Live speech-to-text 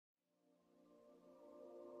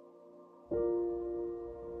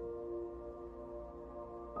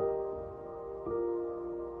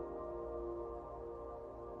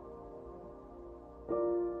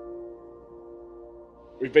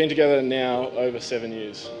We've been together now over 7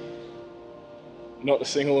 years. Not a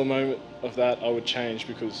single moment of that I would change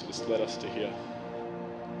because it's led us to here.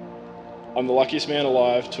 I'm the luckiest man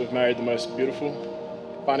alive to have married the most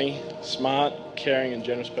beautiful, funny, smart, caring and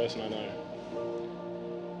generous person I know.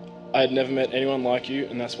 I had never met anyone like you,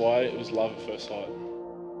 and that's why it was love at first sight.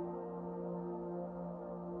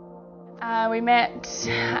 We met,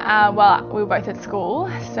 well, we were both at school,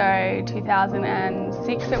 so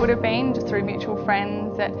 2006 it would have been, just through mutual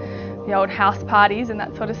friends at the old house parties and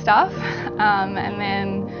that sort of stuff. And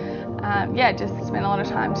then, yeah, just spent a lot of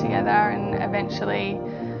time together and eventually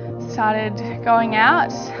started going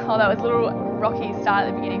out, although it was a little rocky start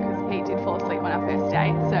at the beginning because Pete did fall asleep on our first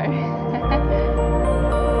date, so.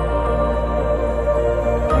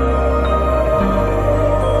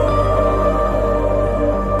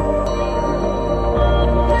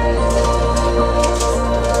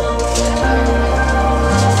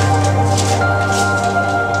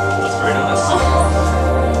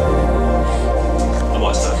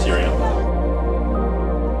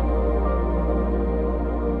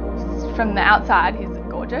 From the outside, he's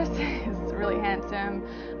gorgeous, he's really handsome,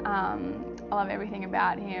 I love everything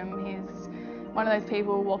about him. He's one of those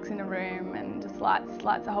people who walks in a room and just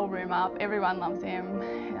lights the whole room up. Everyone loves him,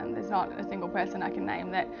 and there's not a single person I can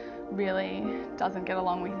name that really doesn't get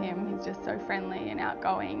along with him. He's just so friendly and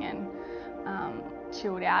outgoing and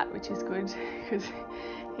chilled out, which is good because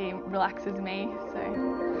he relaxes me.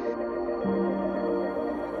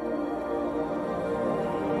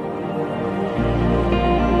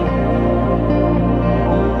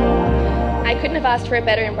 I couldn't have asked for a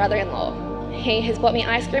better brother-in-law. He has bought me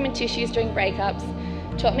ice cream and tissues during breakups,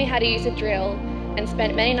 taught me how to use a drill, and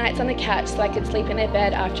spent many nights on the couch so I could sleep in their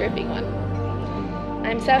bed after a big one.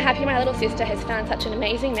 I'm so happy my little sister has found such an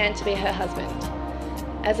amazing man to be her husband.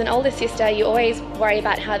 As an older sister, you always worry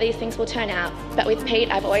about how these things will turn out, but with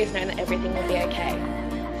Pete, I've always known that everything will be okay.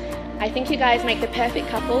 I think you guys make the perfect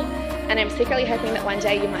couple, and I'm secretly hoping that one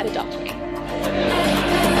day you might adopt me.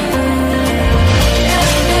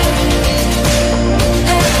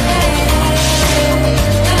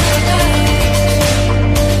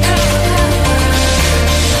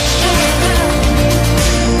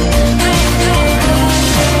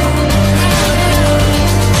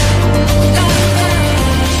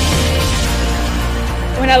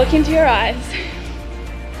 When I look into your eyes,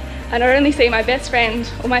 I not only see my best friend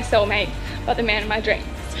or my soulmate, but the man of my dreams.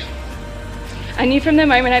 I knew from the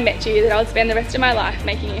moment I met you that I would spend the rest of my life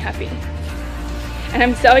making you happy. And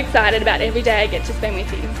I'm so excited about every day I get to spend with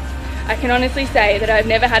you. I can honestly say that I've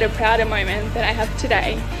never had a prouder moment than I have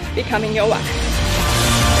today, becoming your wife.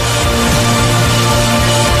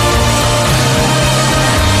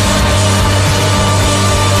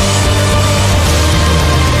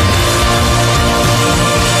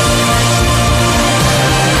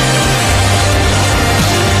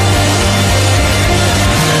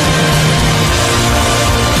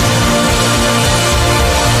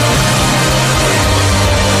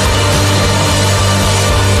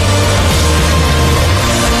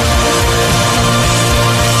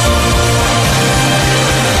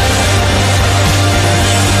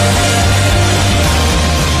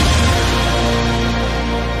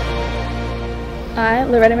 I,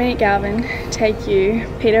 Loretta Galvin, take you,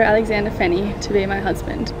 Peter Alexander Fenny, to be my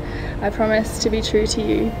husband. I promise to be true to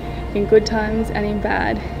you in good times and in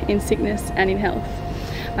bad, in sickness and in health.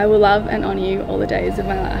 I will love and honour you all the days of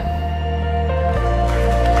my life.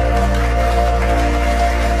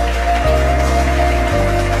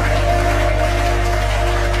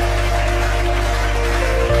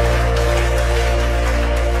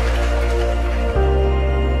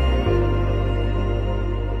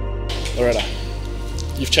 Loretta,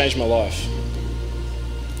 you've changed my life.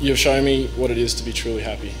 You've shown me what it is to be truly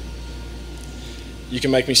happy. You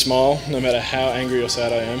can make me smile no matter how angry or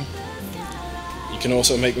sad I am. You can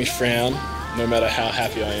also make me frown no matter how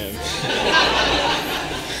happy I am.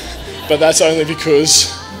 But that's only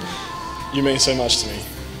because you mean so much to me.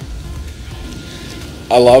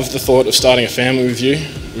 I love the thought of starting a family with you.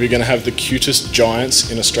 We're going to have the cutest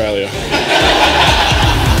giants in Australia.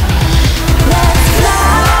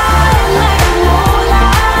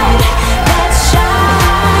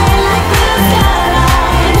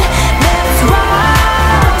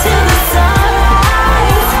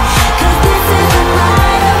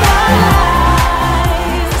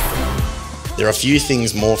 There are few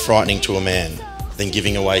things more frightening to a man than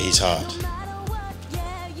giving away his heart.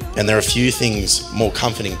 And there are few things more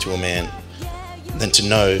comforting to a man than to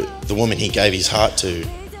know the woman he gave his heart to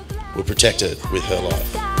will protect it with her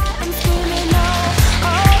life.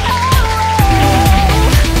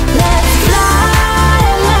 Let's fly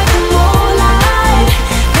like the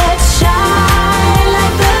moonlight.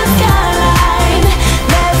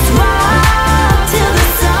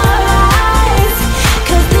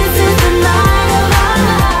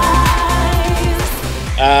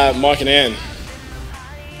 Mike and Anne,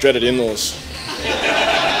 dreaded in-laws.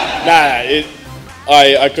 I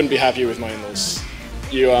couldn't be happier with my in-laws.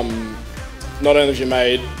 You not only have you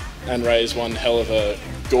made and raised one hell of a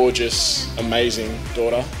gorgeous, amazing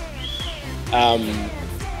daughter,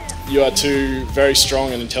 you are two very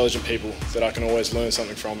strong and intelligent people that I can always learn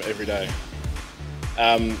something from every day.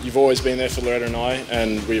 You've always been there for Loretta and I,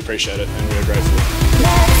 and we appreciate it and we're grateful.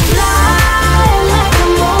 Let's fly like the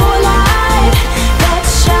moonlight.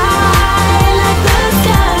 Let's shine like the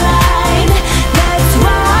skyline. Let's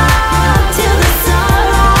walk till the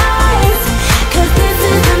sunrise, 'cause this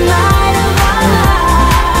is the night of our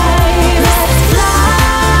lives. Let's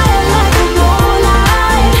fly like the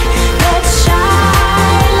moonlight. Let's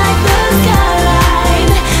shine like the skyline.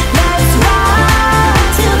 Let's walk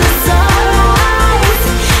till the sunrise,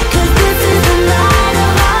 'cause this is the night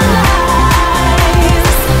of our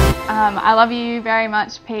lives. I love you very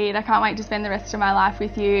much, Pete. I can't wait to spend the rest of my life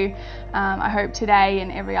with you. I hope today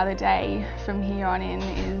and every other day from here on in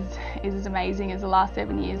is as amazing as the last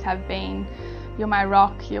 7 years have been. You're my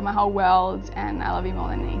rock, you're my whole world, and I love you more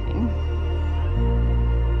than anything.